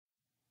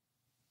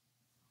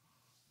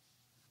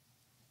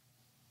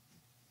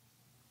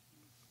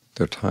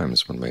There are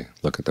times when we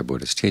look at the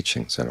Buddha's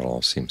teachings and it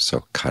all seems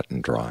so cut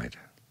and dried,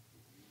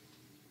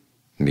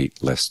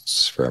 neat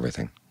lists for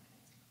everything.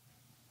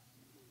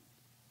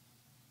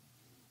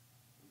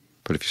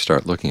 But if you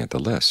start looking at the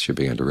lists, you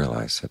begin to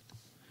realize that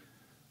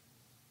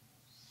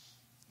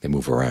they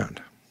move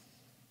around.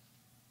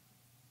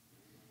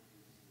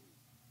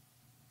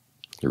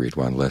 You read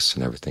one list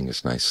and everything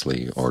is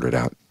nicely ordered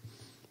out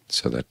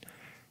so that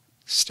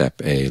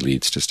step A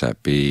leads to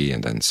step B,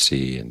 and then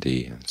C and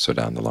D, and so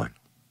down the line.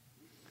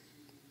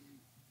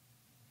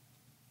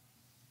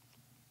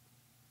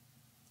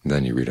 And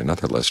then you read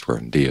another list where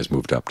D is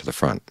moved up to the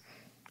front,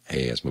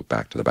 A is moved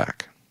back to the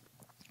back,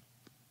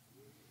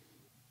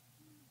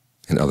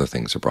 and other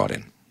things are brought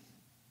in.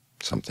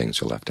 Some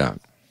things are left out.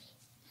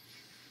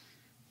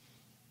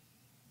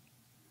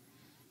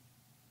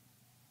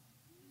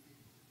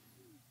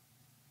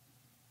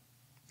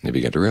 And you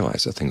begin to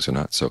realize that things are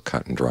not so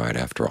cut and dried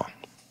after all.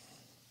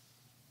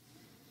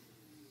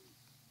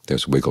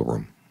 There's wiggle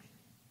room,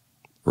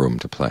 room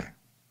to play,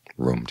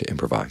 room to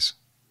improvise.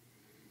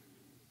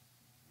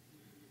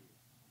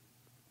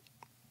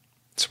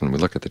 So when we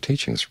look at the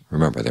teachings,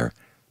 remember they're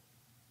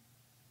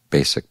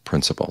basic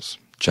principles,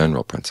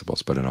 general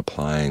principles, but in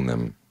applying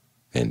them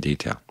in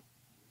detail,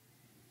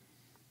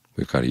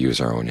 we've got to use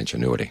our own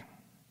ingenuity,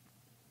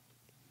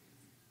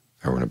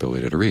 our own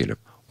ability to read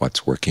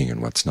what's working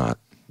and what's not.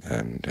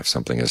 And if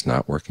something is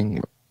not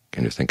working,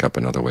 can you think up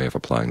another way of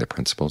applying the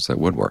principles that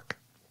would work?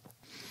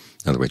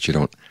 In other words, you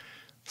don't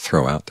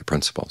throw out the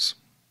principles,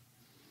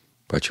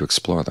 but you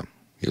explore them.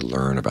 You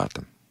learn about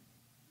them.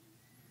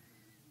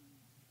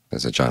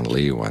 As John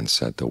Lee once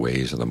said, the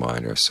ways of the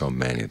mind are so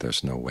many,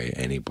 there's no way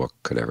any book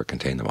could ever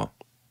contain them all.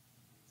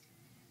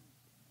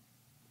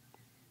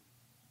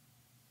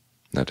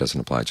 That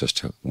doesn't apply just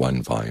to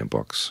one-volume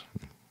books.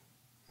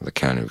 The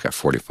canon, we've got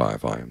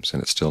 45 volumes,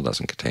 and it still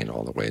doesn't contain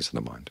all the ways of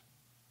the mind.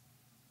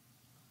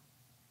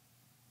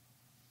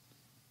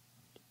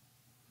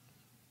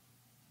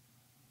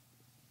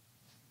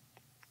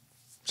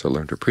 So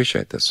learn to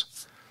appreciate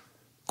this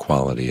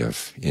quality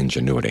of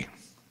ingenuity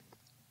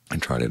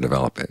and try to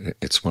develop it.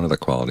 It's one of the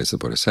qualities the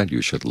Buddha said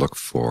you should look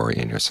for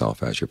in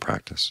yourself as you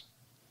practice,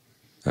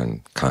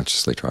 and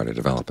consciously try to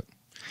develop it.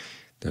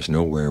 There's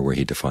nowhere where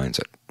he defines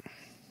it.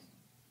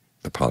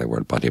 The Pali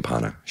word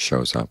bodhibhana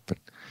shows up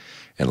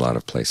in a lot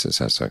of places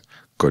as a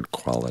good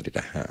quality to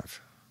have.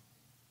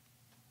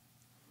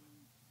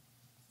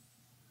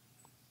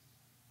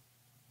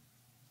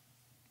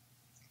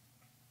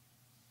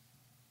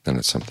 Then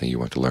it's something you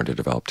want to learn to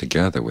develop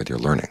together with your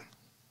learning,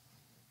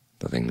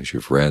 the things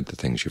you've read, the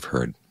things you've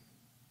heard.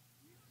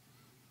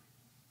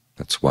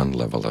 That's one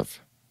level of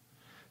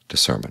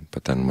discernment.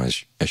 But then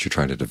as you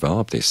try to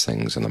develop these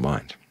things in the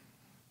mind,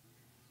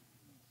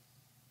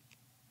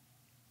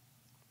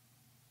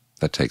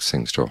 that takes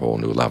things to a whole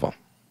new level.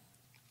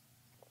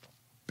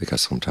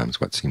 Because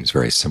sometimes what seems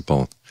very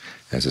simple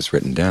as it's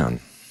written down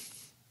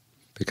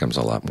becomes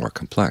a lot more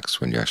complex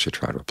when you actually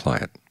try to apply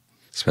it,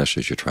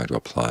 especially as you try to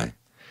apply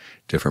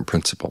different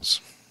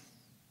principles.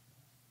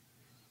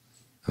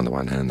 On the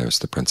one hand, there's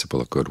the principle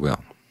of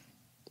goodwill,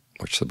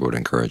 which the Buddha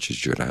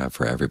encourages you to have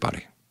for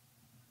everybody.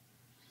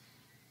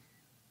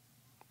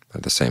 But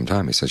at the same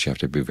time, he says you have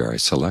to be very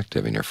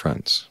selective in your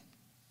friends.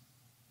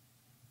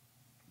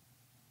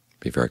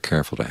 Be very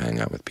careful to hang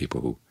out with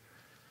people who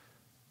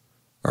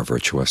are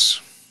virtuous,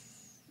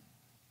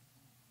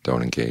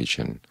 don't engage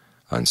in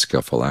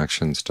unskillful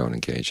actions, don't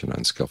engage in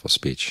unskillful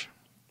speech,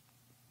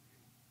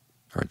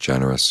 are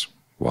generous,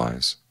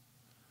 wise,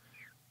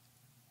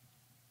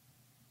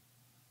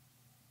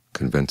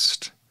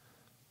 convinced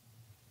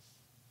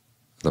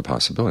of the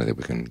possibility that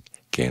we can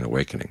gain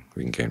awakening,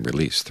 we can gain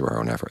release through our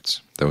own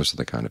efforts. Those are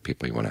the kind of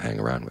people you want to hang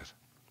around with.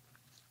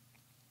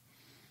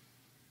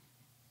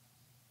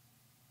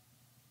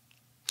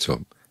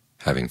 So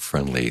having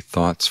friendly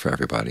thoughts for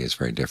everybody is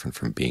very different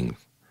from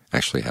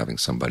actually having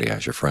somebody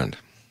as your friend.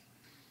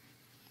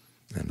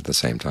 And at the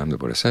same time, the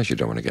Buddha says you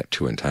don't want to get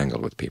too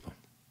entangled with people.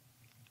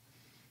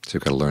 So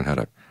you've got to learn how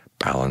to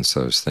balance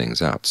those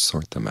things out,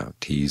 sort them out,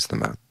 tease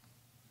them out.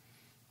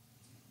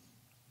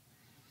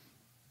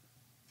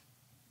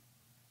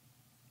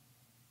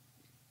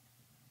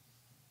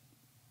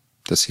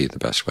 To see the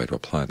best way to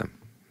apply them.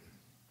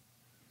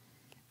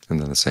 And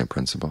then the same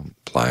principle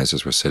applies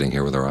as we're sitting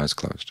here with our eyes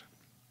closed.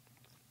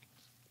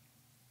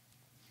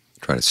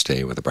 Try to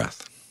stay with the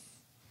breath.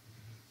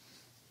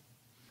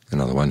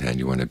 And on the one hand,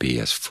 you want to be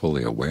as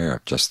fully aware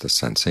of just the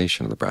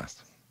sensation of the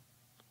breath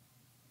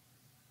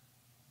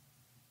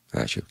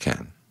as you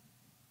can.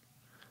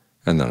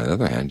 And then on the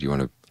other hand, you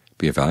want to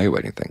be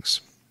evaluating things,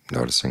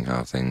 noticing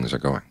how things are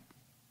going.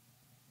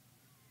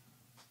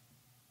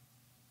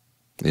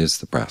 Is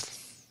the breath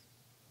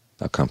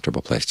a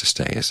comfortable place to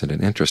stay? Is it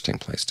an interesting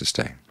place to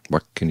stay?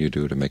 What can you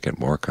do to make it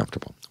more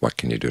comfortable? What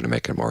can you do to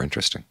make it more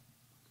interesting?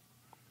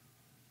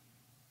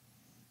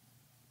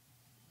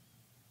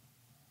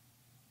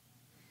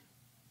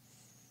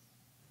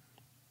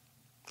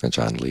 And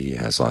John Lee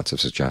has lots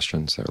of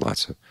suggestions. There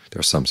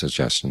are some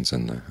suggestions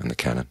in the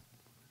canon.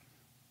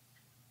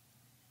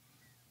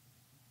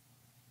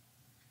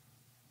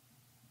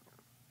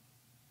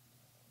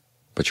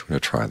 but you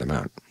want to try them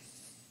out.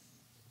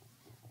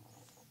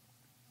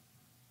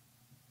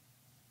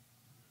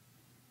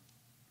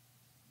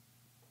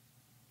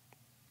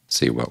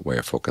 See what way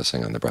of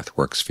focusing on the breath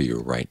works for you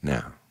right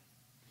now.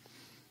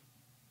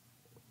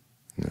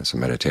 And as a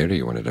meditator,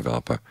 you want to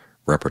develop a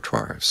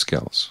repertoire of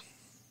skills,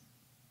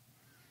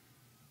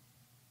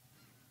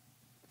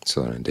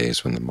 so that on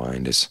days when the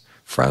mind is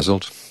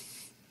frazzled,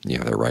 you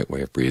have the right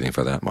way of breathing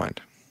for that mind.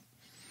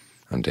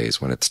 On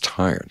days when it's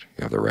tired,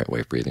 you have the right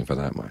way of breathing for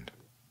that mind.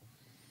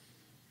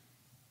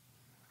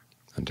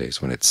 On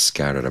days when it's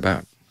scattered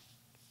about,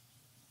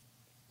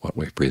 what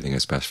way of breathing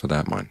is best for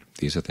that mind?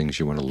 These are things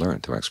you want to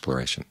learn through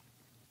exploration.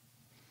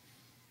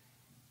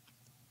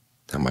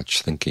 How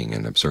much thinking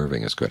and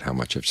observing is good, how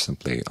much of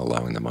simply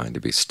allowing the mind to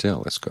be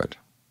still is good.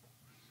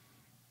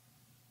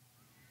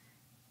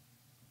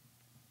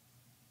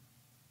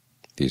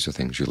 These are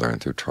things you learn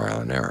through trial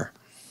and error.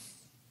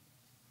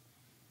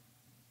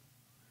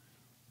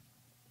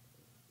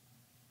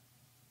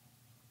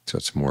 So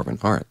it's more of an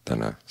art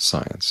than a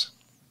science,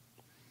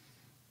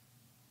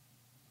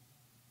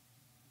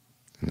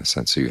 in the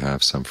sense that you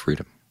have some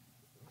freedom.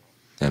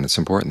 And it's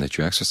important that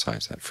you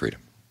exercise that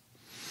freedom.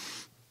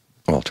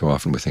 All too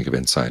often we think of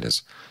insight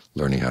as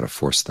learning how to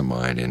force the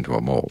mind into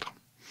a mold.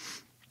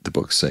 The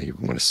books say you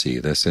want to see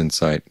this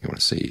insight, you want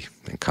to see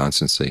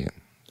inconstancy and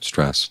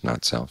stress,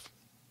 not self.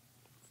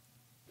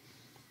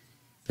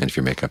 And if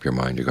you make up your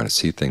mind you're going to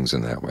see things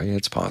in that way,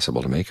 it's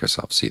possible to make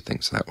yourself see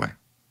things that way,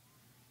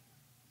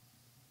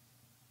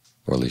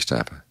 or at least to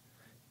have a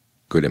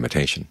good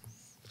imitation.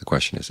 The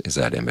question is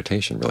that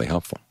imitation really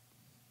helpful?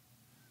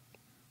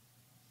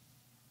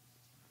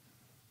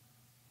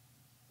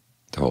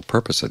 The whole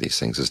purpose of these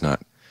things is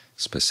not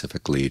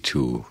specifically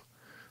to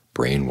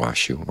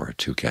brainwash you or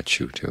to get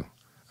you to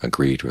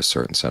agree to a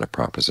certain set of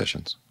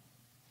propositions.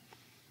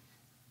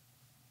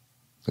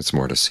 It's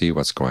more to see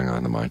what's going on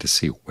in the mind, to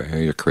see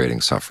where you're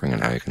creating suffering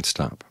and how you can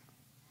stop.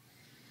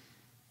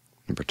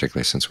 And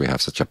particularly since we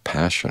have such a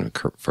passion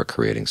for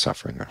creating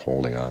suffering or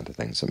holding on to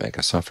things that make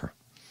us suffer.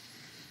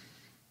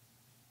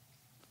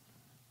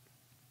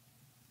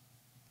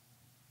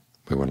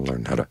 We want to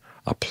learn how to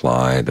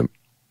apply the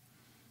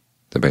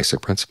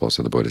basic principles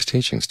of the Buddha's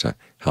teachings to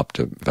help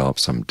develop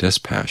some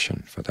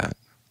dispassion for that,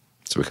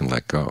 so we can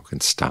let go,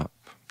 can stop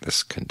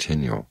this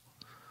continual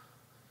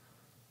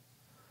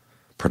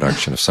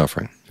production of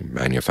suffering, and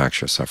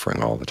manufacture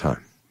suffering all the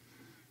time.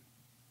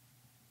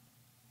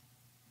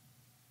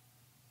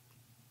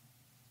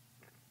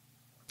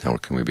 How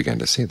can we begin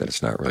to see that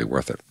it's not really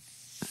worth it?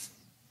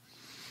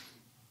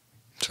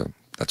 So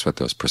that's what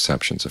those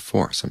perceptions are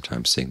for,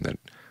 sometimes seeing that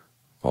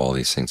all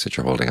these things that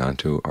you're holding on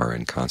to are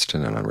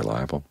inconstant and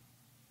unreliable.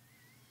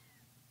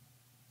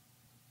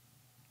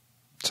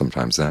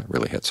 Sometimes that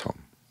really hits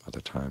home. Other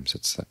times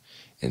it's the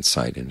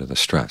insight into the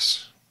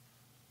stress,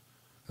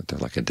 that they're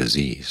like a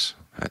disease,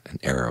 an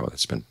arrow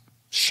that's been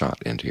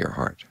shot into your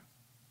heart.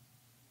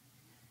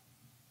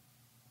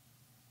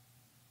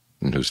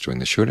 And who's doing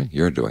the shooting?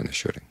 You're doing the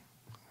shooting.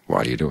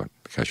 Why do you do it?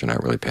 Because you're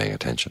not really paying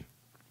attention.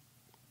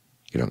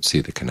 You don't see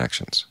the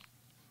connections.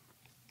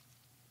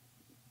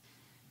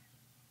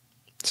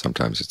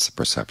 Sometimes it's the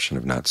perception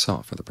of not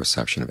self, or the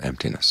perception of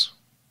emptiness.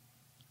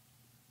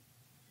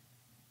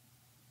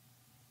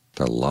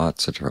 There are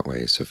lots of different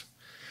ways of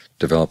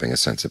developing a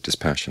sense of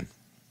dispassion.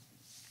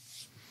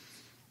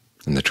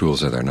 And the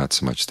tools are there not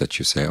so much that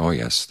you say, oh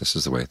yes, this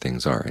is the way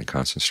things are, in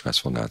constant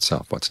stressful not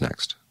self, what's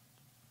next?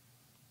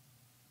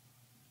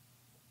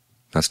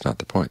 That's not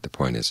the point. The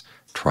point is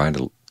try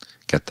to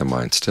get the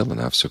mind still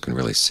enough so it can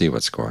really see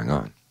what's going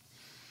on,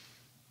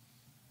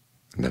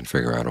 and then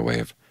figure out a way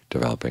of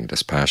developing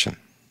dispassion.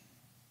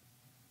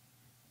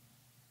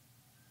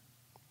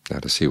 Now,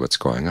 to see what's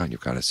going on,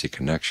 you've got to see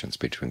connections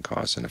between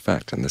cause and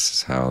effect, and this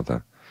is how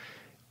the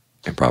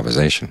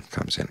improvisation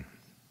comes in.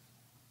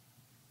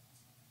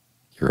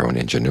 Your own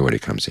ingenuity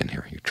comes in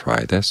here. You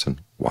try this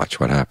and watch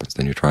what happens.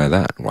 Then you try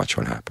that and watch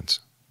what happens.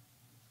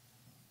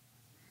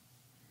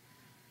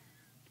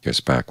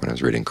 Years back when I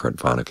was reading Kurt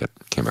Vonnegut,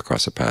 I came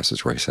across a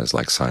passage where he says,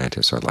 like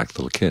scientists are like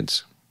little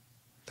kids.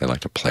 They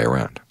like to play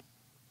around.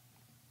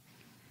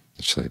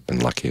 So they've been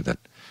lucky that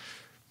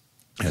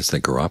as they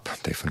grow up,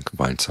 they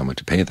find someone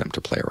to pay them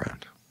to play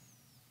around.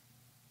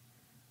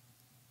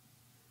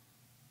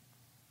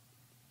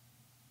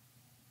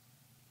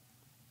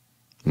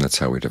 And that's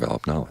how we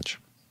develop knowledge.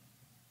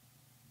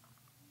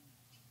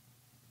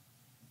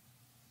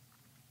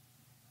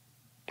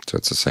 So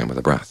it's the same with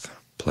the breath.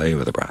 Play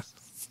with the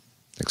breath.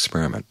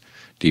 Experiment.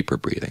 Deeper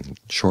breathing,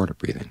 shorter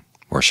breathing,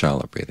 more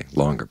shallow breathing,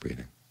 longer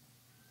breathing.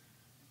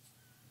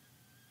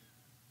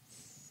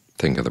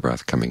 Think of the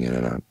breath coming in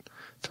and out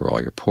through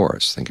all your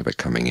pores. Think of it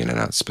coming in and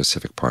out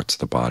specific parts of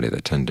the body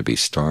that tend to be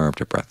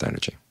starved of breath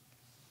energy.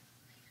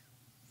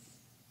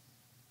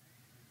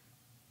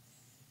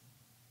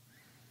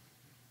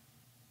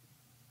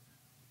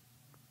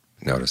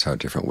 Notice how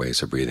different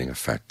ways of breathing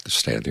affect the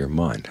state of your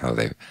mind, how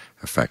they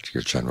affect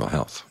your general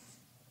health.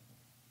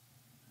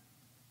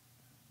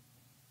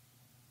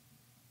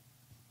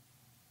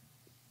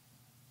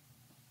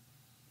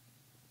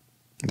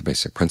 The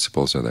basic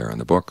principles are there in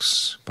the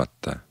books, but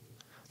the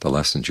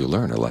lessons you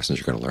learn are lessons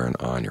you're going to learn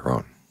on your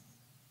own.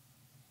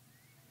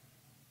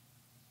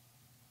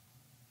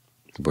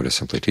 The Buddha is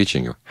simply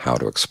teaching you how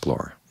to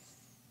explore.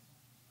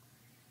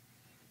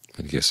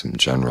 It gives some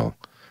general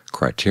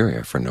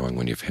criteria for knowing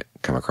when you've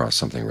come across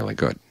something really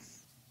good.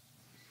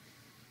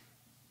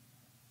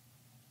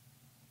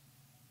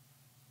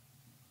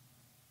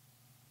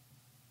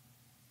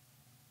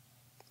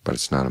 But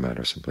it's not a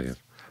matter simply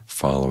of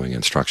following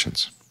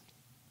instructions.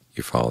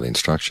 You follow the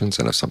instructions,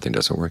 and if something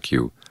doesn't work,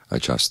 you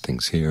adjust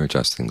things here,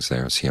 adjust things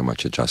there, see how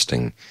much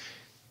adjusting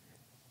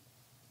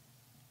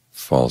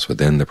falls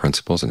within the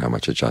principles and how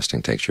much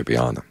adjusting takes you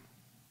beyond them.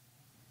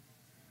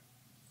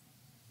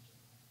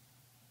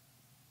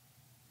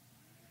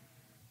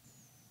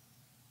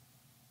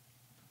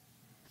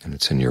 And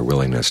it's in your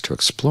willingness to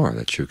explore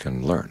that you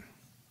can learn.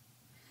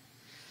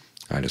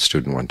 I had a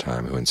student one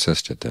time who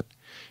insisted that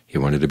he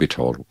wanted to be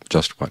told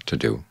just what to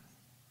do.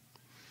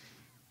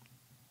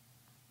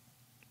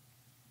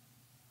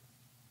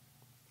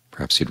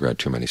 Perhaps he'd read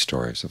too many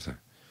stories of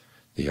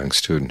the young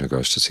student who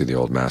goes to see the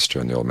old master,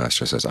 and the old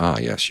master says, "Ah,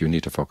 yes, you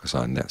need to focus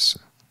on this."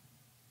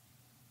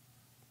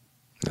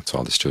 That's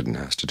all the student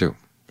has to do.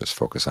 Just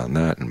focus on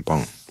that, and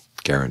boom,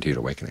 guaranteed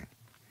awakening.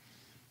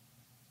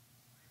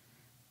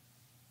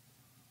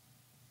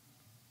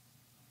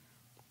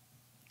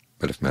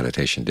 But if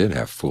meditation did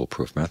have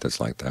foolproof methods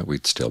like that,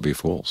 we'd still be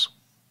fools.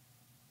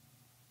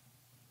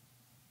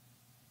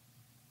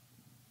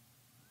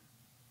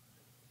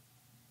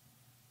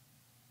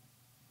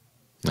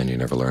 And you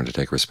never learn to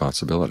take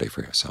responsibility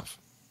for yourself.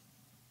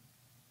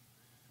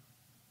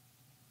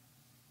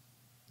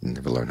 You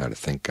never learn how to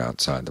think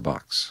outside the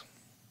box.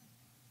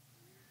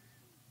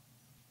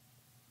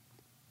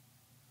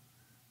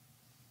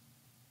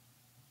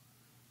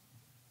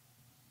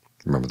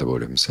 Remember, the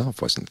Buddha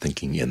himself wasn't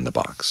thinking in the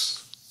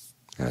box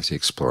as he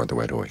explored the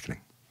way to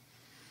awakening.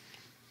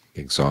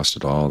 He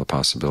exhausted all the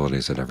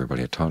possibilities that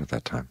everybody had taught at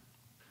that time.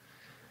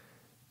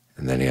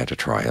 And then he had to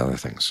try other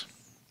things.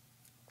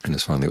 And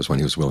finally it was when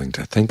he was willing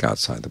to think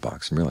outside the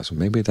box and realize, well,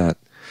 maybe that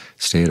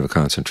state of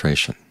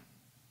concentration,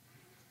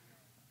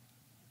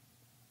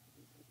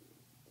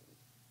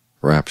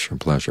 rapture and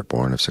pleasure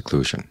born of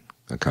seclusion,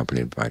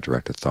 accompanied by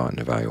directed thought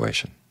and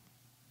evaluation,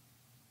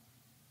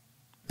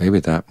 maybe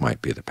that might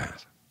be the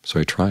path. So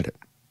he tried it.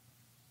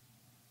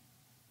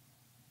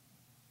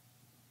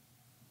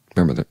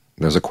 Remember that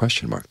there's a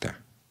question mark there.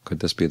 Could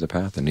this be the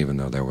path? And even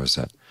though there was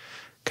that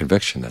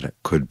conviction that it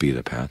could be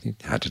the path, he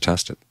had to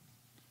test it.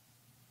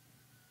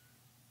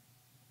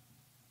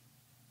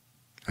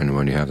 And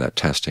when you have that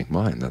testing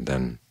mind,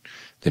 then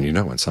you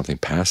know when something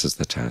passes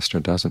the test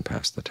or doesn't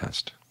pass the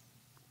test.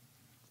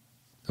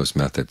 Those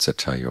methods that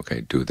tell you,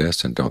 okay, do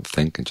this and don't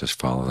think and just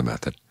follow the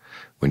method.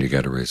 When you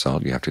get a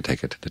result, you have to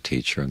take it to the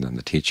teacher, and then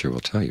the teacher will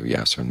tell you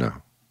yes or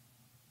no.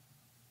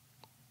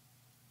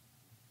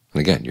 And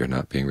again, you're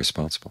not being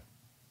responsible.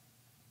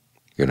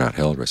 You're not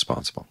held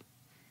responsible.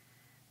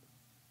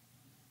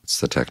 It's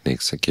the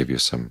techniques that give you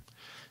some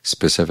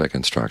specific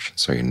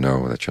instructions so you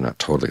know that you're not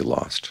totally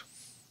lost,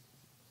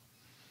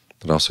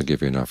 but also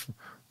give you enough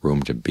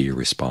room to be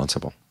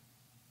responsible,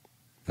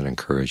 that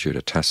encourage you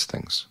to test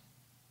things.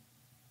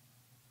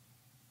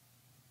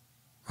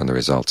 When the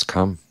results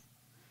come,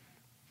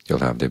 you'll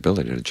have the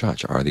ability to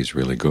judge, are these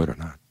really good or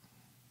not?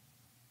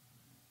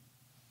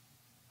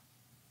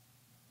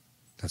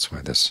 That's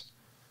why this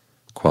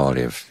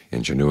quality of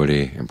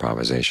ingenuity,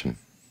 improvisation,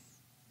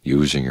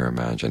 using your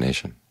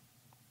imagination,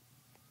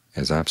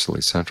 is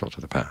absolutely central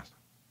to the path.